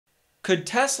Could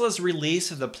Tesla's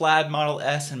release of the Plaid Model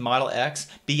S and Model X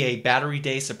be a Battery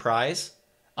Day surprise?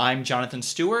 I'm Jonathan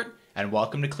Stewart, and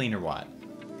welcome to Cleanerwatt.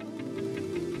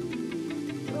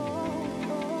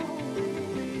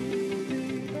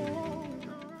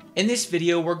 In this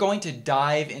video, we're going to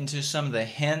dive into some of the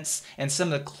hints and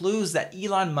some of the clues that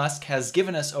Elon Musk has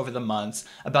given us over the months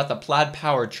about the Plaid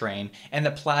powertrain and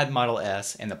the Plaid Model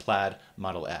S and the Plaid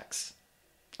Model X.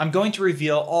 I'm going to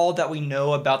reveal all that we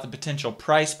know about the potential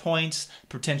price points,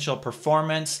 potential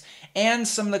performance, and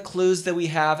some of the clues that we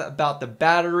have about the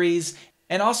batteries,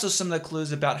 and also some of the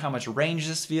clues about how much range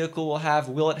this vehicle will have.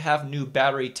 Will it have new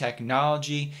battery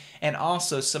technology? And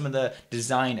also some of the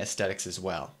design aesthetics as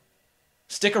well.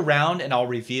 Stick around and I'll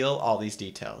reveal all these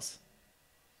details.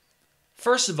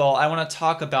 First of all, I want to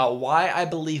talk about why I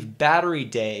believe Battery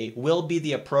Day will be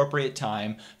the appropriate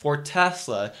time for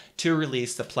Tesla to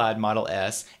release the Plaid Model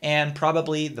S and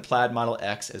probably the Plaid Model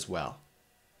X as well.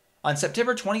 On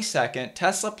September 22nd,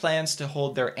 Tesla plans to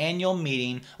hold their annual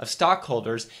meeting of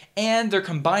stockholders, and they're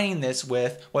combining this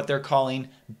with what they're calling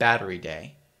Battery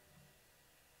Day.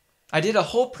 I did a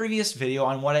whole previous video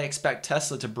on what I expect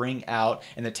Tesla to bring out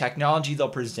and the technology they'll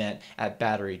present at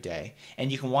Battery Day,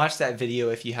 and you can watch that video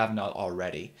if you have not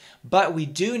already. But we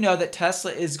do know that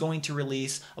Tesla is going to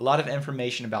release a lot of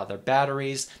information about their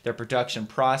batteries, their production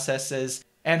processes,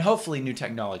 and hopefully new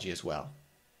technology as well.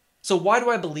 So why do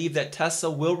I believe that Tesla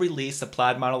will release the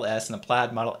Plaid Model S and the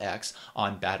Plaid Model X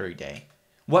on Battery Day?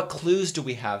 What clues do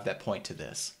we have that point to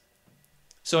this?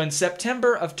 So in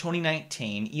September of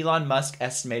 2019, Elon Musk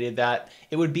estimated that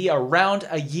it would be around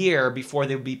a year before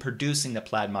they would be producing the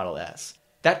Plaid Model S.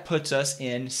 That puts us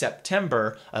in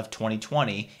September of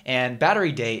 2020, and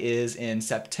Battery Day is in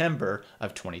September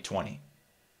of 2020.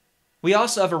 We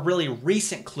also have a really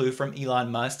recent clue from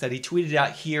Elon Musk that he tweeted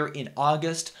out here in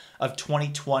August of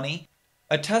 2020.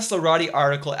 A Teslarati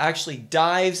article actually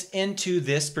dives into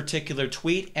this particular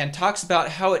tweet and talks about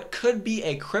how it could be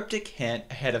a cryptic hint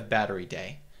ahead of Battery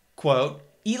Day. Quote,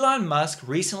 Elon Musk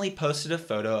recently posted a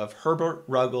photo of Herbert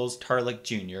Ruggles Tarlick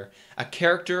Jr., a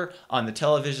character on the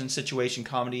television situation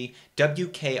comedy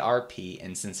WKRP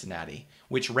in Cincinnati,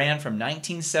 which ran from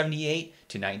 1978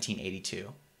 to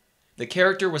 1982. The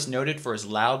character was noted for his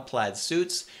loud plaid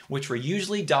suits, which were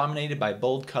usually dominated by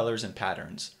bold colors and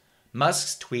patterns.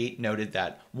 Musk's tweet noted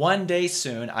that, "One day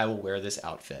soon I will wear this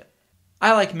outfit."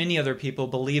 I, like many other people,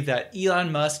 believe that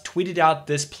Elon Musk tweeted out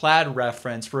this plaid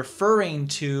reference referring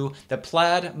to the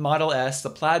Plaid Model S, the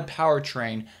Plaid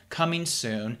powertrain, coming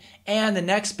soon. And the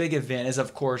next big event is,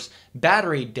 of course,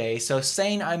 Battery Day. So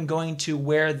saying I'm going to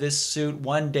wear this suit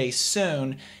one day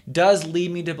soon does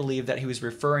lead me to believe that he was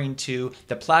referring to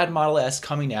the Plaid Model S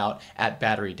coming out at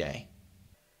Battery Day.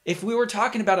 If we were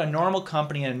talking about a normal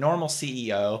company and a normal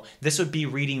CEO, this would be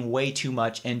reading way too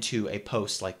much into a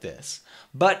post like this.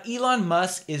 But Elon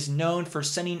Musk is known for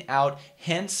sending out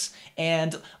hints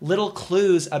and little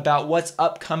clues about what's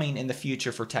upcoming in the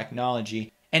future for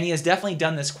technology, and he has definitely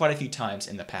done this quite a few times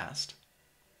in the past.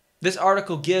 This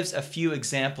article gives a few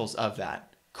examples of that.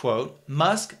 Quote,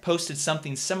 Musk posted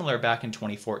something similar back in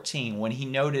 2014 when he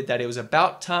noted that it was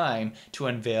about time to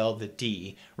unveil the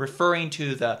D, referring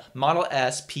to the Model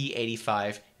S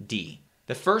P85D,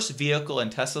 the first vehicle in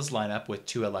Tesla's lineup with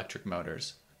 2 electric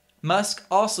motors. Musk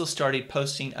also started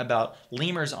posting about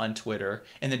lemurs on Twitter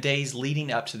in the days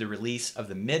leading up to the release of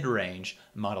the mid-range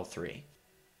Model 3.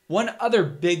 One other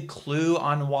big clue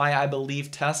on why I believe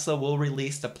Tesla will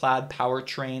release the Plaid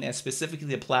powertrain and specifically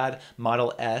the Plaid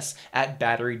Model S at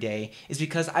Battery Day is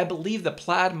because I believe the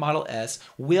Plaid Model S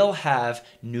will have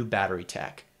new battery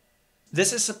tech.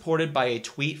 This is supported by a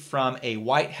tweet from a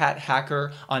white hat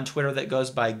hacker on Twitter that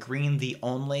goes by Green the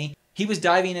Only. He was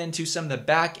diving into some of the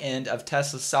back end of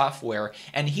Tesla's software,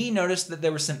 and he noticed that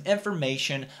there was some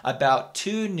information about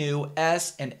 2 new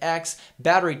S and X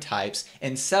battery types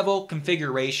in several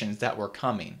configurations that were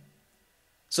coming.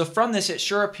 So from this, it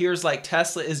sure appears like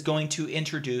Tesla is going to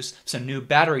introduce some new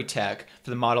battery tech for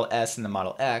the Model S and the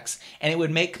Model X, and it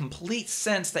would make complete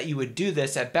sense that you would do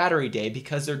this at Battery Day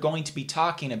because they're going to be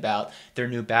talking about their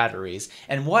new batteries.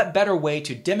 And what better way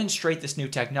to demonstrate this new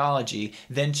technology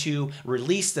than to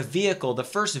release the vehicle, the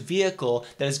first vehicle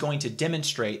that is going to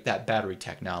demonstrate that battery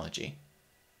technology.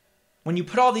 When you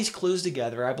put all these clues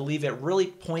together, I believe it really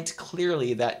points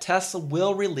clearly that Tesla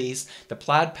will release the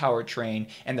Plaid powertrain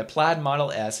and the Plaid Model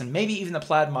S and maybe even the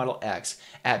Plaid Model X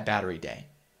at Battery Day.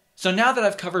 So now that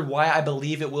I've covered why I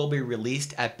believe it will be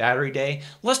released at Battery Day,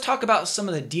 let's talk about some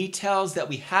of the details that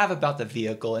we have about the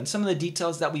vehicle and some of the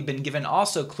details that we've been given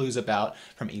also clues about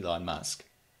from Elon Musk.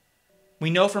 We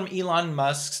know from Elon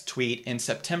Musk's tweet in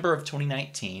September of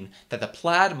 2019 that the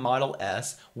Plaid Model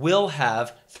S will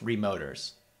have 3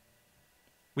 motors.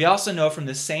 We also know from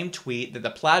the same tweet that the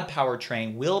Plaid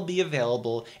powertrain will be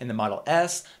available in the Model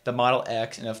S, the Model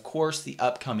X, and of course the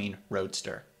upcoming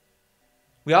Roadster.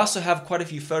 We also have quite a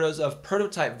few photos of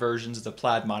prototype versions of the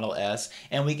Plaid Model S,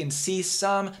 and we can see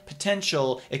some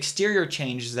potential exterior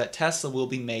changes that Tesla will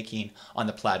be making on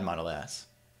the Plaid Model S.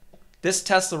 This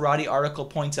Teslarati article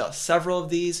points out several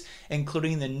of these,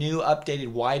 including the new updated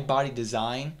wide-body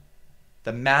design,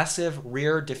 the massive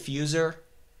rear diffuser,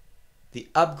 the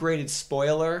upgraded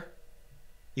spoiler.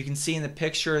 You can see in the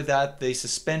picture that the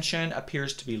suspension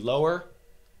appears to be lower.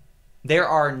 There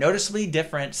are noticeably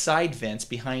different side vents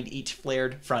behind each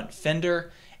flared front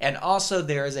fender, and also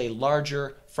there is a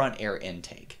larger front air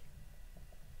intake.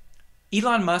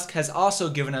 Elon Musk has also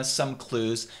given us some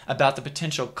clues about the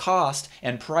potential cost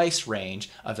and price range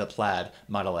of the Plaid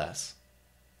Model S.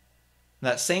 In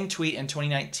that same tweet in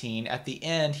 2019, at the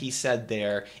end he said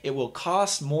there, it will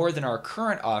cost more than our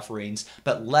current offerings,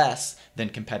 but less than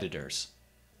competitors.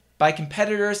 By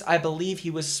competitors, I believe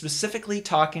he was specifically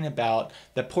talking about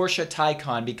the Porsche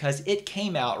Taycan because it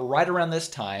came out right around this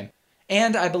time,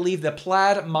 and I believe the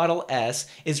Plaid Model S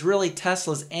is really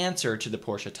Tesla's answer to the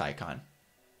Porsche Taycan.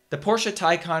 The Porsche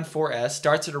Taycan 4S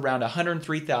starts at around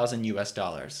 $103,000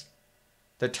 US.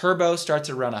 The Turbo starts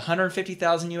at around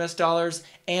 $150,000 US,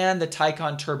 and the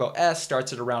Taycan Turbo S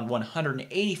starts at around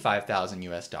 $185,000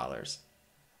 US.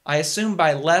 I assume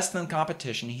by less than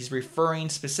competition, he's referring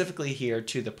specifically here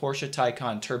to the Porsche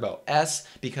Taycan Turbo S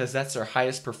because that's their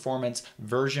highest performance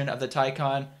version of the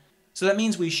Taycan. So that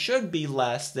means we should be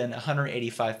less than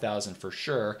 $185,000 for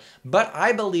sure, but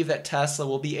I believe that Tesla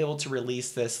will be able to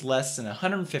release this less than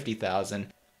 $150,000,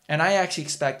 and I actually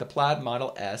expect the Plaid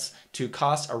Model S to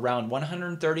cost around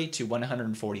 $130,000 to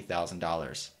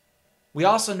 $140,000. We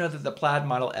also know that the Plaid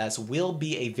Model S will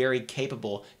be a very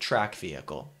capable track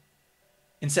vehicle.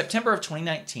 In September of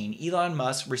 2019, Elon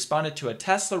Musk responded to a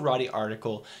Teslarati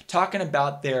article talking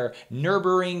about their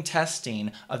Nürburgring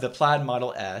testing of the Plaid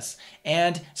Model S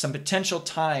and some potential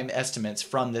time estimates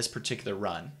from this particular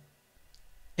run.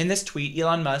 In this tweet,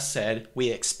 Elon Musk said, "We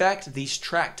expect these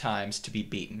track times to be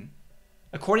beaten."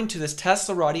 According to this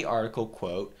Teslarati article,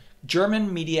 quote,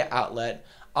 German media outlet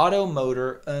Auto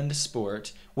Motor und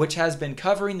Sport, which has been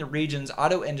covering the region's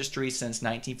auto industry since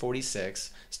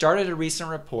 1946, started a recent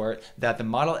report that the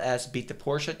Model S beat the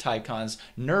Porsche Taycan's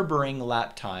Nürburgring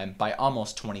lap time by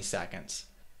almost 20 seconds.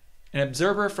 An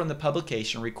observer from the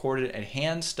publication recorded a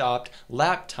hand-stopped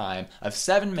lap time of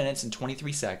 7 minutes and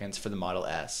 23 seconds for the Model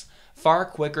S, far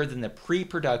quicker than the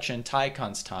pre-production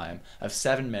Taycan's time of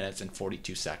 7 minutes and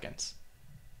 42 seconds.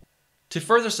 To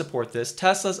further support this,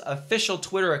 Tesla's official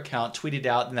Twitter account tweeted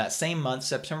out in that same month,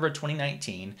 September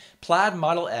 2019, Plaid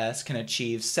Model S can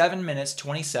achieve 7 minutes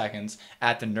 20 seconds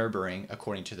at the Nürburgring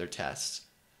according to their tests.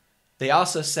 They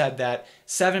also said that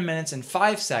 7 minutes and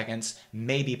 5 seconds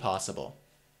may be possible.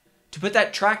 To put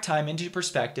that track time into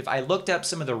perspective, I looked up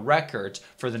some of the records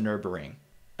for the Nürburgring.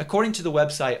 According to the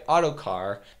website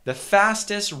Autocar, the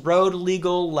fastest road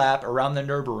legal lap around the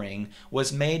Nürburgring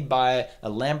was made by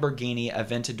a Lamborghini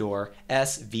Aventador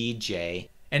SVJ,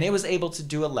 and it was able to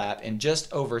do a lap in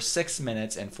just over 6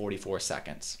 minutes and 44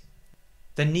 seconds.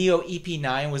 The Neo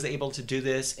EP9 was able to do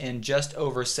this in just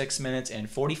over 6 minutes and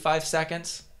 45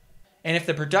 seconds. And if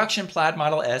the production Plaid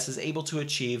Model S is able to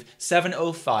achieve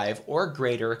 7:05 or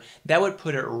greater, that would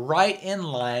put it right in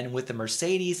line with the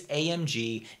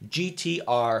Mercedes-AMG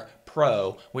GT-R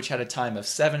Pro, which had a time of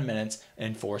 7 minutes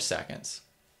and 4 seconds.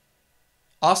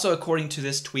 Also, according to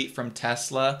this tweet from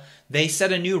Tesla, they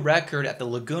set a new record at the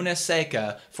Laguna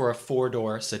Seca for a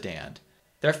 4-door sedan.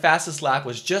 Their fastest lap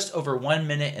was just over 1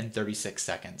 minute and 36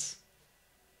 seconds.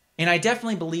 And I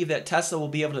definitely believe that Tesla will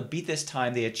be able to beat this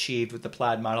time they achieved with the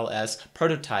Plaid Model S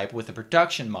prototype with the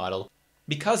production model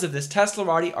because of this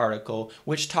Teslarati article,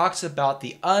 which talks about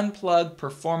the unplugged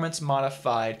performance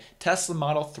modified Tesla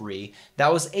Model 3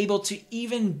 that was able to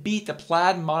even beat the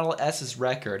Plaid Model S's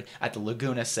record at the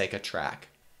Laguna Seca track.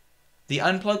 The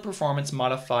unplugged performance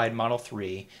modified Model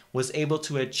 3 was able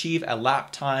to achieve a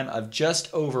lap time of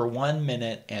just over 1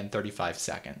 minute and 35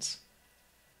 seconds.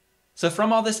 So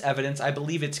from all this evidence, I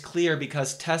believe it's clear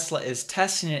because Tesla is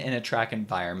testing it in a track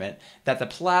environment that the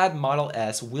Plaid Model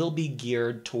S will be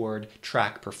geared toward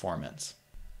track performance.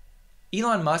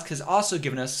 Elon Musk has also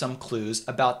given us some clues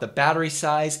about the battery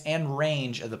size and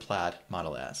range of the Plaid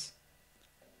Model S.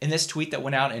 In this tweet that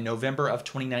went out in November of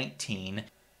 2019,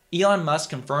 Elon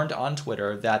Musk confirmed on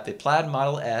Twitter that the Plaid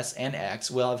Model S and X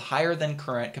will have higher than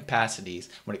current capacities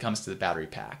when it comes to the battery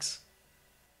packs.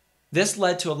 This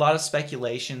led to a lot of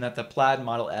speculation that the Plaid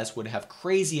Model S would have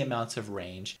crazy amounts of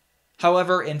range.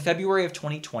 However, in February of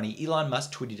 2020, Elon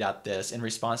Musk tweeted out this in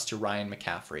response to Ryan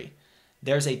McCaffrey.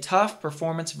 There's a tough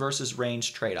performance versus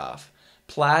range trade-off.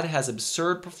 Plaid has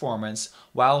absurd performance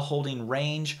while holding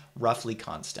range roughly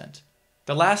constant.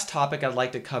 The last topic I'd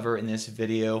like to cover in this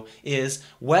video is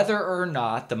whether or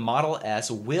not the Model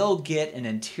S will get an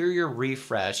interior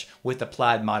refresh with the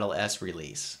Plaid Model S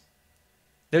release.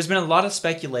 There's been a lot of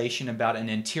speculation about an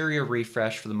interior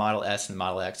refresh for the Model S and the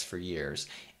Model X for years,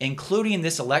 including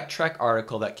this Electrek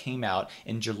article that came out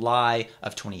in July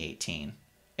of 2018,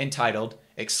 entitled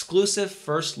Exclusive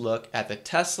First Look at the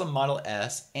Tesla Model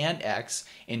S and X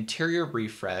Interior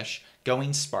Refresh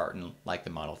Going Spartan Like the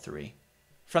Model 3.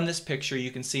 From this picture,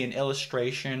 you can see an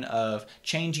illustration of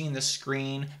changing the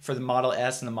screen for the Model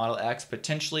S and the Model X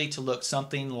potentially to look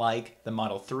something like the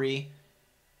Model 3.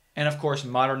 And of course,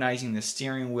 modernizing the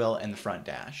steering wheel and the front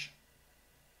dash.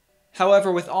 However,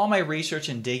 with all my research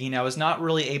and digging, I was not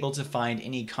really able to find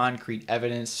any concrete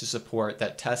evidence to support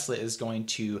that Tesla is going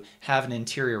to have an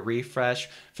interior refresh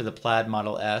for the Plaid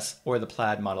Model S or the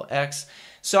Plaid Model X.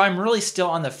 So I'm really still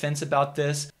on the fence about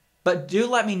this. But do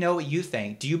let me know what you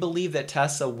think. Do you believe that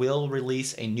Tesla will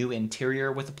release a new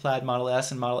interior with the Plaid Model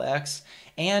S and Model X?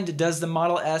 And does the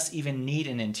Model S even need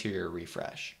an interior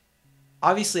refresh?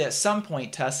 Obviously, at some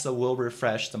point, Tesla will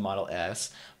refresh the Model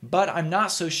S, but I'm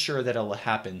not so sure that it will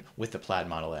happen with the Plaid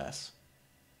Model S.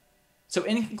 So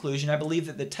in conclusion, I believe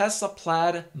that the Tesla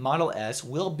Plaid Model S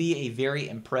will be a very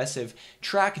impressive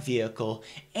track vehicle,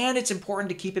 and it's important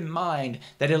to keep in mind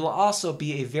that it will also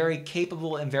be a very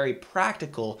capable and very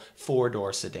practical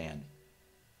four-door sedan.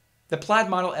 The Plaid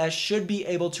Model S should be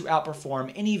able to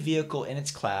outperform any vehicle in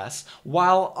its class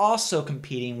while also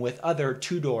competing with other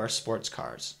two-door sports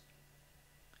cars.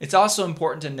 It's also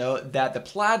important to note that the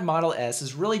Plaid Model S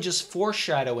is really just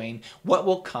foreshadowing what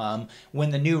will come when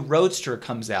the new Roadster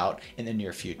comes out in the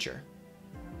near future.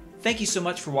 Thank you so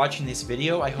much for watching this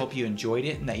video. I hope you enjoyed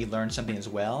it and that you learned something as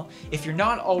well. If you're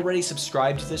not already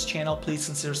subscribed to this channel, please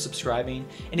consider subscribing.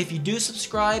 And if you do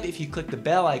subscribe, if you click the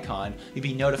bell icon, you'll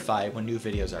be notified when new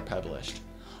videos are published.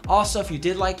 Also, if you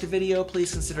did like the video,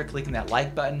 please consider clicking that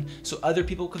like button so other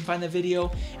people can find the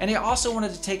video. And I also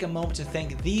wanted to take a moment to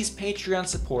thank these Patreon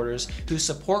supporters who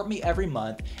support me every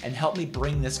month and help me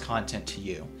bring this content to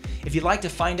you. If you'd like to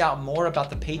find out more about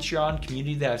the Patreon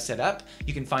community that I've set up,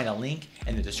 you can find a link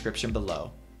in the description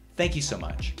below. Thank you so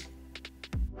much.